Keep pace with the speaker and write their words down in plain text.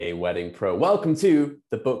A wedding pro. Welcome to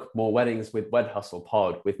the Book More Weddings with Wed Hustle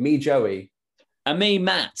pod with me, Joey. And me,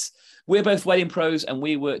 Matt. We're both wedding pros and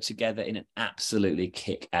we work together in an absolutely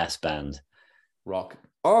kick-ass band. Rock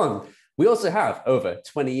on. We also have over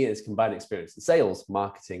 20 years combined experience in sales,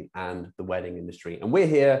 marketing, and the wedding industry. And we're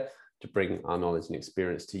here to bring our knowledge and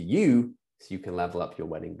experience to you so you can level up your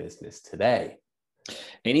wedding business today.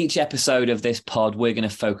 In each episode of this pod, we're going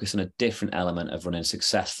to focus on a different element of running a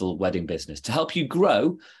successful wedding business to help you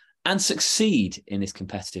grow and succeed in this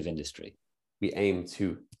competitive industry. We aim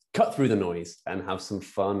to cut through the noise and have some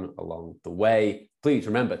fun along the way. Please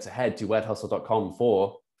remember to head to wedhustle.com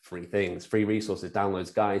for free things, free resources,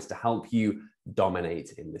 downloads, guides to help you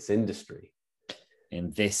dominate in this industry.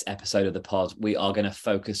 In this episode of the pod, we are going to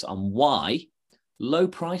focus on why low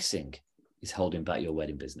pricing is holding back your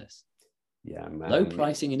wedding business. Yeah, man. Low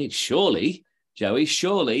pricing in it. Surely, Joey,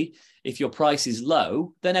 if your price is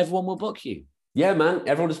low, then everyone will book you. Yeah, man.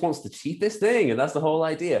 Everyone just wants the cheapest thing. And that's the whole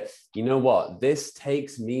idea. You know what? This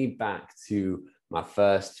takes me back to my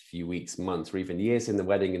first few weeks, months, or even years in the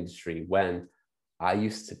wedding industry when I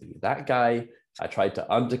used to be that guy. I tried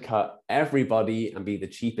to undercut everybody and be the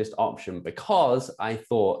cheapest option because I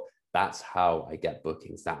thought that's how I get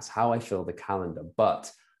bookings. That's how I fill the calendar.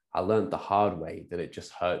 But I learned the hard way that it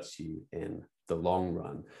just hurts you in the long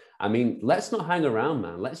run. I mean, let's not hang around,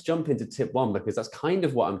 man. Let's jump into tip one, because that's kind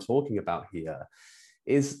of what I'm talking about here,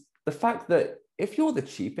 is the fact that if you're the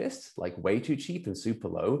cheapest, like way too cheap and super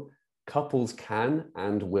low, couples can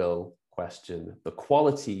and will question the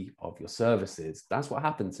quality of your services. That's what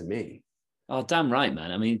happened to me. Oh, damn right,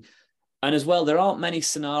 man. I mean, and as well, there aren't many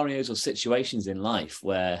scenarios or situations in life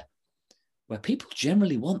where people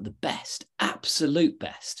generally want the best, absolute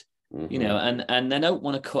best, you know, and they don't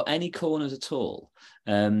want to cut any corners at all.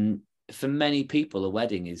 For many people, a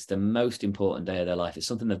wedding is the most important day of their life. It's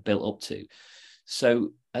something they've built up to.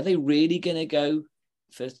 So are they really going to go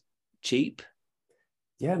for cheap?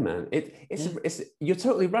 Yeah, man, it's you're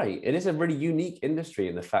totally right. It is a really unique industry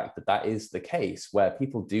in the fact that that is the case where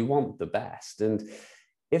people do want the best. And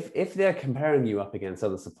if they're comparing you up against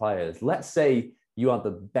other suppliers, let's say you are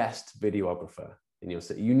the best videographer in your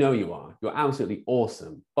city. You know you are. You're absolutely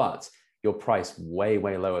awesome, but your price way,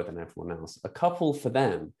 way lower than everyone else. A couple, for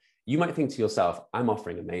them, you might think to yourself, I'm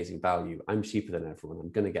offering amazing value. I'm cheaper than everyone.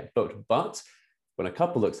 I'm going to get booked. But when a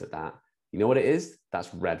couple looks at that, you know what it is?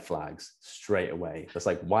 That's red flags straight away. That's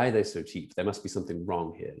like, why are they so cheap? There must be something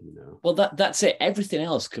wrong here, you know? Well, that's it. Everything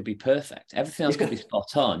else could be perfect. Everything else could be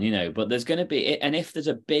spot on, you know, but there's going to be, and if there's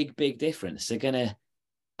a big, big difference, they're going to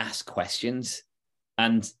ask questions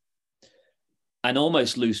and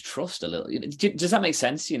almost lose trust a little. Does that make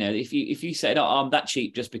sense? You know, if you say, "Oh, I'm that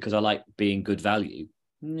cheap just because I like being good value,"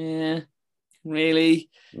 yeah, really,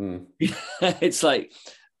 it's like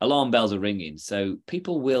alarm bells are ringing. So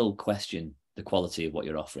people will question the quality of what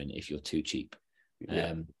you're offering if you're too cheap.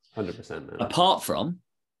 Yeah, 100%. Apart from,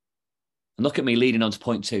 and look at me leading on to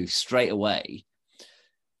point two straight away.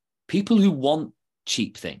 People who want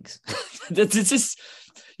cheap things. It's just,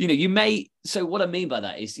 you know, you may. So what I mean by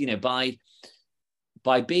that is, you know,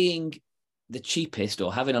 by being the cheapest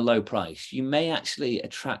or having a low price, you may actually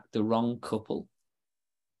attract the wrong couple.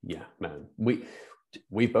 Yeah, man.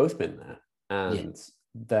 We've both been there. And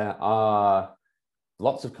there are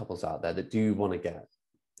lots of couples out there that do want to get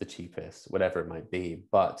the cheapest, whatever it might be.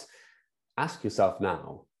 But ask yourself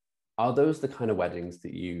now, are those the kind of weddings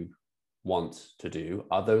that you want to do?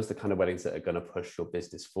 Are those the kind of weddings that are going to push your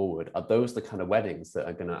business forward? Are those the kind of weddings that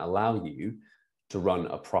are going to allow you to run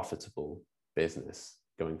a profitable business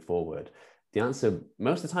going forward? The answer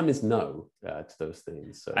most of the time is no to those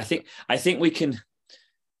things. So I think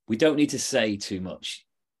we don't need to say too much.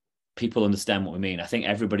 People understand what we mean. I think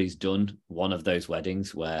everybody's done one of those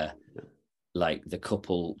weddings where like the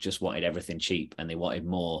couple just wanted everything cheap and they wanted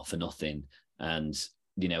more for nothing. And,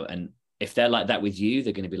 you know, and if they're like that with you,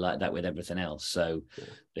 they're going to be like that with everything else. So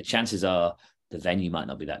the chances are the venue might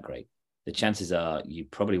not be that great. The chances are you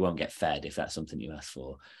probably won't get fed if that's something you ask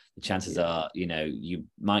for. The chances are, you know, you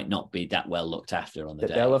might not be that well looked after on the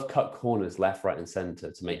day. They'll have cut corners left, right, and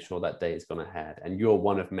center to make sure that day has gone ahead. And you're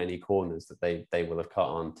one of many corners that they will have cut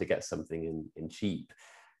on to get something in cheap.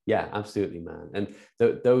 Yeah, absolutely, man. And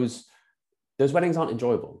those weddings aren't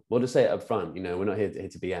enjoyable. We'll just say it up front. You know, we're not here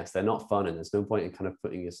to BS. They're not fun, and there's no point in kind of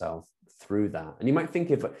putting yourself through that. And you might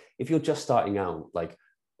think if you're just starting out, like,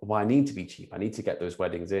 well, I need to be cheap. I need to get those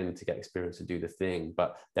weddings in to get experience to do the thing.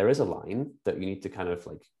 But there is a line that you need to kind of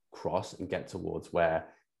like cross and get towards where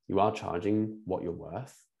you are charging what you're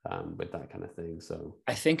worth with that kind of thing. So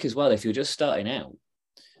I think as well, if you're just starting out,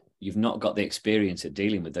 you've not got the experience of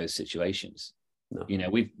dealing with those situations. No. You know,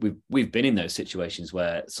 we've been in those situations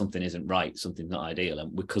where something isn't right, something's not ideal,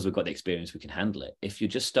 and because we've got the experience, we can handle it. If you're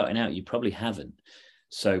just starting out, you probably haven't.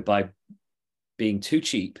 So by being too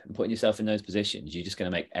cheap and putting yourself in those positions, you're just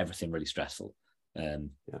going to make everything really stressful.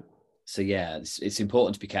 So yeah, it's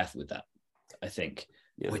important to be careful with that, I think.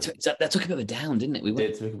 Yeah. That took a bit of a down, didn't it?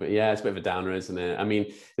 It's a bit of a downer, isn't it? I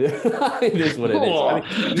mean, it is what it is.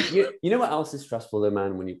 I mean, you know what else is stressful though,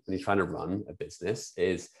 man, when you're trying to run a business,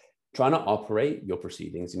 is trying to operate your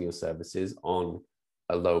proceedings and your services on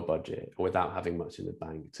a low budget or without having much in the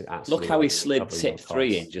bank to actually look how we slid tip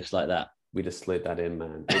 3 in just like that. We just slid that in,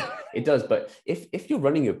 man. It does. But if you're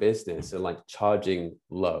running your business and like charging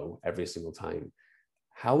low every single time,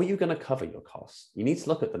 how are you going to cover your costs? You need to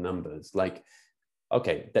look at the numbers. Like,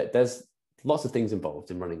 okay, there's lots of things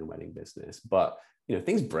involved in running a wedding business, but you know,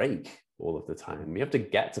 things break all of the time. You have to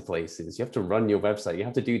get to places, you have to run your website, you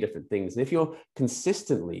have to do different things. And if you're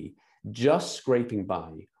consistently just scraping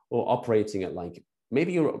by or operating at like,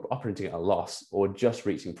 maybe you're operating at a loss or just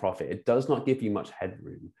reaching profit, it does not give you much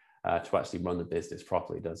headroom to actually run the business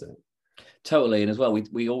properly, does it? Totally. And as well,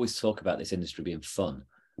 we always talk about this industry being fun.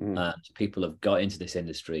 People have got into this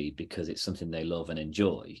industry because it's something they love and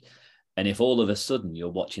enjoy. And if all of a sudden you're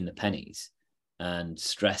watching the pennies and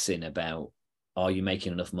stressing about, are you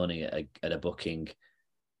making enough money at a booking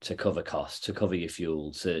to cover costs, to cover your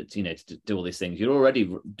fuel, to do all these things, you're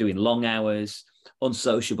already doing long hours,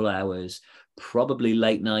 unsociable hours, probably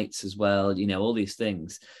late nights as well, you know, all these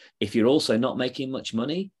things. If you're also not making much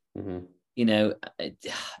money, you know,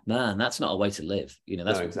 man, that's not a way to live. You know,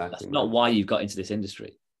 that's not why you've got into this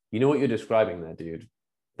industry. You know what you're describing there, dude?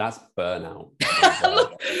 That's burnout.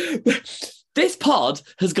 This pod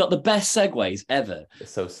has got the best segues ever.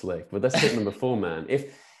 It's so slick. But that's tip number 4, man.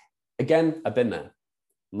 Again, I've been there.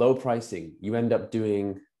 Low pricing. You end up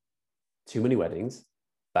doing too many weddings,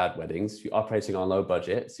 bad weddings. You're operating on low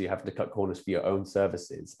budget, so you have to cut corners for your own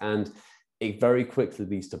services. And it very quickly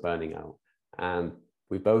leads to burning out. And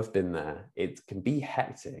we've both been there. It can be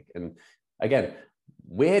hectic. And again,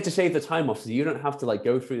 we're here to shave the time off so you don't have to like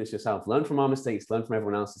go through this yourself. Learn from our mistakes, learn from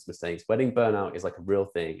everyone else's mistakes. Wedding burnout is like a real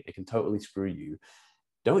thing. It can totally screw you.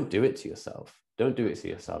 Don't do it to yourself. Don't do it to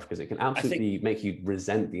yourself, because it can absolutely make you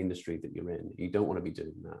resent the industry that you're in. You don't want to be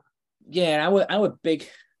doing that. Yeah, our big,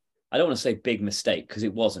 I don't want to say big mistake, because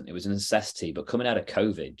it wasn't. It was a necessity. But coming out of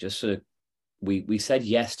COVID, just sort of, we said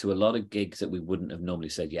yes to a lot of gigs that we wouldn't have normally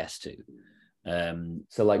said yes to.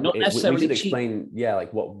 So like not necessarily we should explain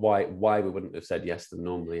like why we wouldn't have said yes to them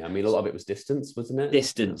normally. I mean, a lot of it was distance, wasn't it?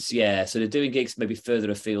 Distance, yeah. So they're doing gigs maybe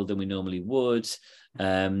further afield than we normally would.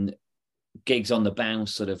 Gigs on the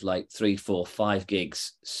bounce, sort of like 3, 4, 5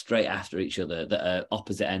 gigs straight after each other that are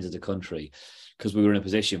opposite ends of the country, because we were in a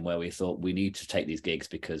position where we thought we need to take these gigs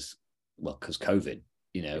because COVID,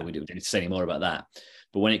 you know, we didn't need to say any more about that.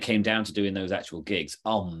 But when it came down to doing those actual gigs,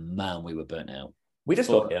 oh man, we were burnt out. We just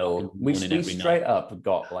got ill. We straight up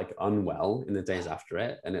got like unwell in the days after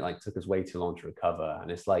it, and it like took us way too long to recover. And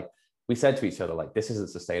it's like we said to each other, like, this isn't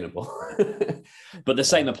sustainable. But the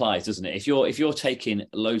same applies, doesn't it? If you're taking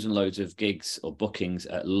loads and loads of gigs or bookings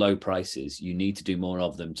at low prices, you need to do more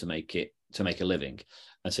of them to make a living.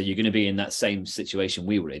 And so you're going to be in that same situation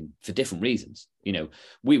we were in for different reasons. You know,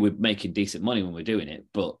 we were making decent money when we were doing it,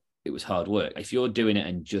 but it was hard work. If you're doing it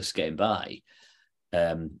and just getting by,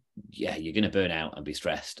 you're going to burn out and be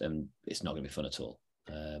stressed, and it's not going to be fun at all.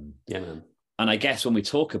 Man. And I guess when we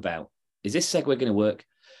talk about, is this segue going to work?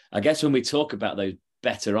 I guess when we talk about those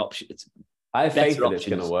better options, I have faith that it's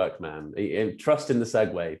going to work, man. Trust in the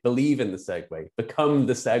segue, believe in the segue, become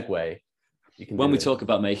the segue. When we talk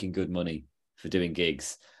about making good money for doing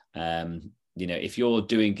gigs, you know, if you're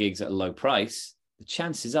doing gigs at a low price, the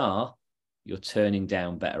chances are you're turning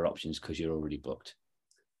down better options because you're already booked.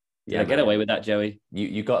 Did I get away with that, Joey?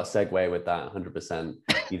 You got a segue with that 100%.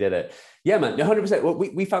 You did it. Yeah, man, 100%. Well,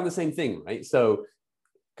 we found the same thing, right? So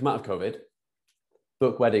come out of COVID,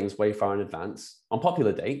 book weddings way far in advance on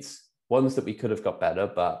popular dates, ones that we could have got better,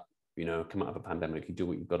 but, you know, come out of a pandemic, you do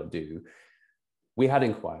what you've got to do. We had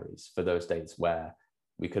inquiries for those dates where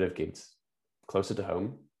we could have gigged closer to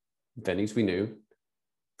home, venues we knew,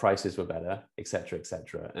 prices were better, et cetera, et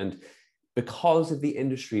cetera. And because of the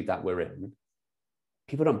industry that we're in,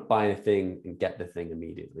 people don't buy a thing and get the thing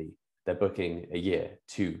immediately. They're booking a year,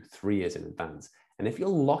 2, 3 years in advance. And if you're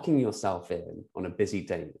locking yourself in on a busy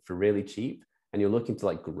date for really cheap, and you're looking to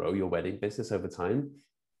like grow your wedding business over time,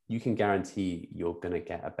 you can guarantee you're going to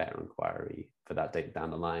get a better inquiry for that date down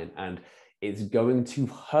the line. And it's going to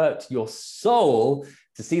hurt your soul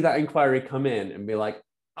to see that inquiry come in and be like,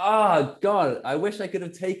 God, I wish I could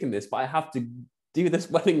have taken this, but I have to do this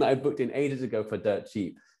wedding that I booked in ages ago for dirt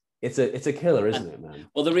cheap. it's a killer, isn't it, man?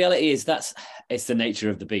 Well, the reality is it's the nature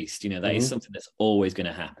of the beast. That is something that's always going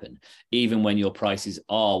to happen, even when your prices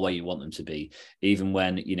are where you want them to be, even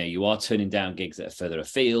when, you are turning down gigs that are further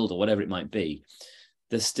afield or whatever it might be.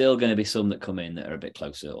 There's still going to be some that come in that are a bit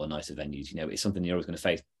closer or nicer venues. It's something you're always going to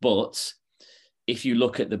face. But if you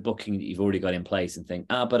look at the booking that you've already got in place and think,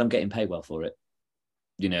 but I'm getting paid well for it,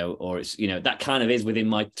 or it's, that kind of is within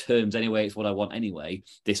my terms anyway, it's what I want anyway.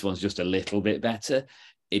 This one's just a little bit better.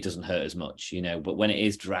 It doesn't hurt as much, but when it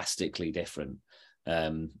is drastically different,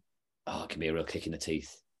 it can be a real kick in the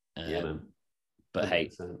teeth. Yeah, man. But 100%.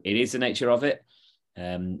 Hey, it is the nature of it.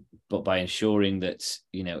 But by ensuring that,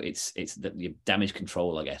 it's that your damage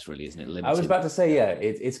control, I guess, really, isn't it? Limited. I was about to say, yeah,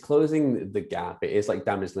 it's closing the gap. It is like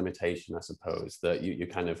damage limitation, I suppose, that you're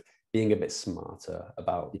kind of being a bit smarter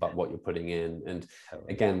about what you're putting in. And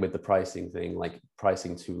again, with the pricing thing, like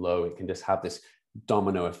pricing too low, it can just have this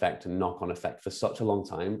domino effect and knock-on effect for such a long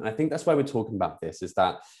time. And I think that's why we're talking about this, is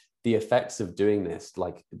that the effects of doing this,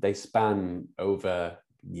 like they span over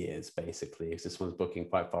years, basically. If this one's booking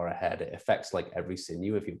quite far ahead, it affects like every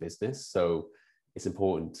sinew of your business. So it's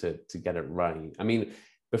important to get it right. I mean,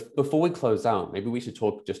 before we close out, maybe we should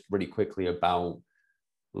talk just really quickly about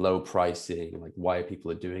low pricing, like why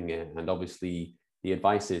people are doing it. And obviously the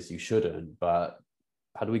advice is you shouldn't, but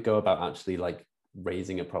how do we go about actually like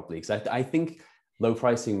raising it properly? Because I think low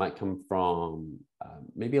pricing might come from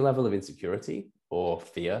maybe a level of insecurity or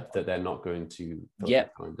fear that they're not going to.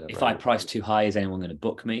 If I price too high, is anyone going to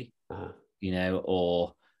book me?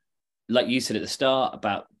 Or like you said at the start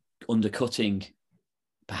about undercutting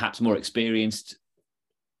perhaps more experienced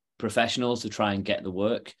professionals to try and get the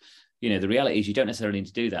work. The reality is you don't necessarily need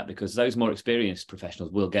to do that, because those more experienced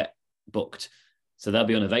professionals will get booked. So they'll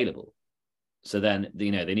be unavailable. So then, they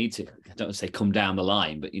need to, I don't want to say come down the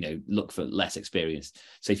line, but, look for less experience.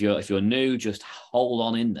 So if you're new, just hold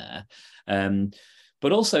on in there.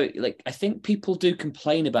 But also, like, I think people do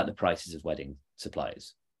complain about the prices of wedding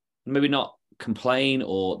suppliers. Maybe not complain,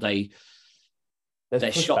 or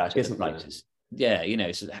they're shocked at the prices.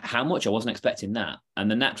 Yeah, so how much? I wasn't expecting that. And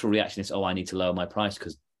the natural reaction is, I need to lower my price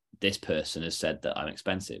because this person has said that I'm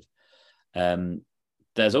expensive.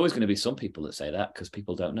 There's always going to be some people that say that because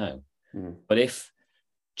people don't know. But if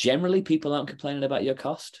generally people aren't complaining about your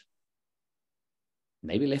cost,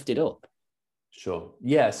 maybe lift it up. Sure.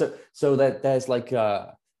 Yeah. So that there's like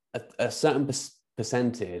a certain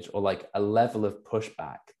percentage or like a level of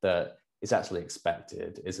pushback that is actually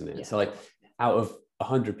expected, isn't it? Yeah. So like out of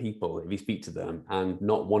 100 people, if you speak to them and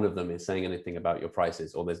not one of them is saying anything about your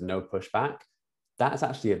prices, or there's no pushback, that's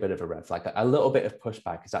actually a bit of a red flag. A little bit of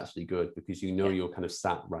pushback is actually good, because you're kind of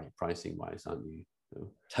sat right pricing wise, aren't you?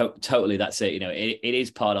 Totally, that's it. It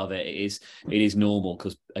is part of it. It is normal,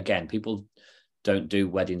 because again, people don't do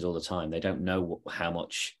weddings all the time. They don't know how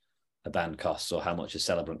much a band costs, or how much a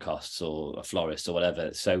celebrant costs, or a florist, or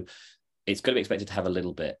whatever. So it's going to be expected to have a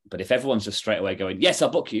little bit. But if everyone's just straight away going, yes, I'll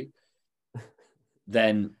book you,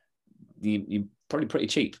 then you're probably pretty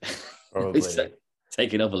cheap. Probably.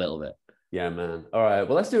 Take it up a little bit. Yeah, man. All right.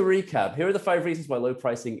 Well, let's do a recap. Here are the 5 reasons why low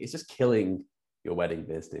pricing is just killing your wedding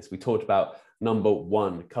business. We talked about number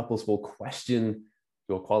 1, couples will question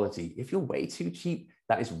your quality. If you're way too cheap,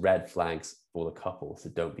 that is red flags for the couple. So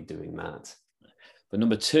don't be doing that. But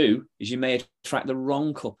number 2 is you may attract the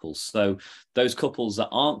wrong couples. So those couples that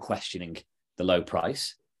aren't questioning the low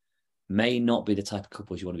price may not be the type of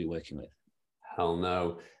couples you want to be working with. Hell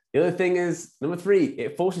no. The other thing is, number 3,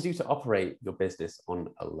 it forces you to operate your business on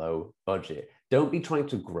a low budget. Don't be trying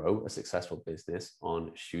to grow a successful business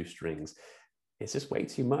on shoestrings. It's just way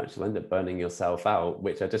too much. You'll end up burning yourself out,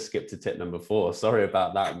 which I just skipped to tip number 4. Sorry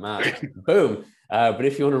about that, Matt. Boom. But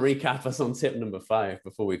if you want to recap us on tip number 5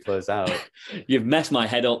 before we close out. You've messed my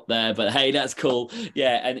head up there, but hey, that's cool.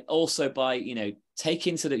 Yeah. And also by,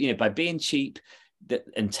 taking by being cheap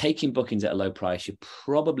and taking bookings at a low price, you're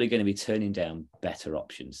probably going to be turning down better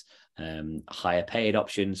options, higher paid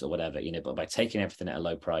options or whatever, but by taking everything at a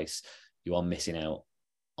low price, you are missing out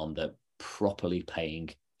on the properly paying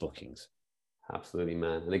bookings. Absolutely,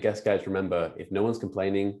 man. And I guess, guys, remember, if no one's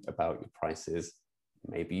complaining about your prices,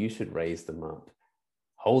 maybe you should raise them up.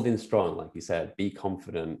 Hold in strong, like you said, be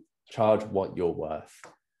confident, charge what you're worth.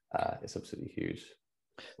 It's absolutely huge.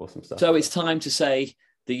 Awesome stuff. So it's time to say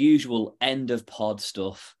the usual end of pod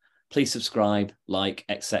stuff. Please subscribe, like,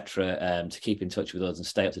 etc., to keep in touch with us and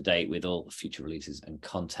stay up to date with all future releases and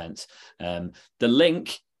content. The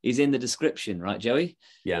link is in the description, right, Joey?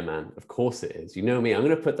 Yeah, man. Of course it is. You know me. I'm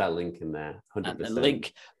going to put that link in there. 100%. And a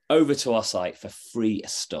link over to our site for free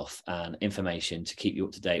stuff and information to keep you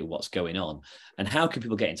up to date with what's going on. And how can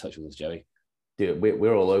people get in touch with us, Joey? Dude,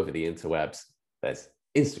 we're all over the interwebs. There's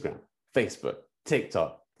Instagram, Facebook,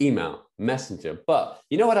 TikTok, email, Messenger. But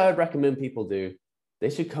you know what I would recommend people do? They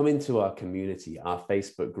should come into our community, our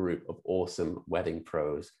Facebook group of awesome wedding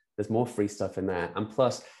pros. There's more free stuff in there. And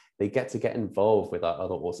plus, they get to get involved with our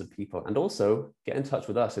other awesome people and also get in touch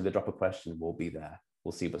with us. If they drop a question, we'll be there.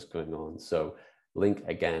 We'll see what's going on. So link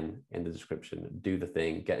again in the description. Do the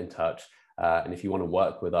thing, get in touch. And if you want to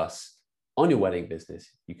work with us on your wedding business,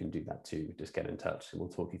 you can do that too. Just get in touch and we'll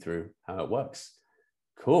talk you through how it works.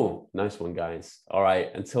 Cool. Nice one, guys. All right.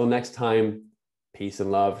 Until next time, peace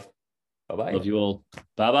and love. Bye-bye. Love you all.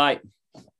 Bye-bye.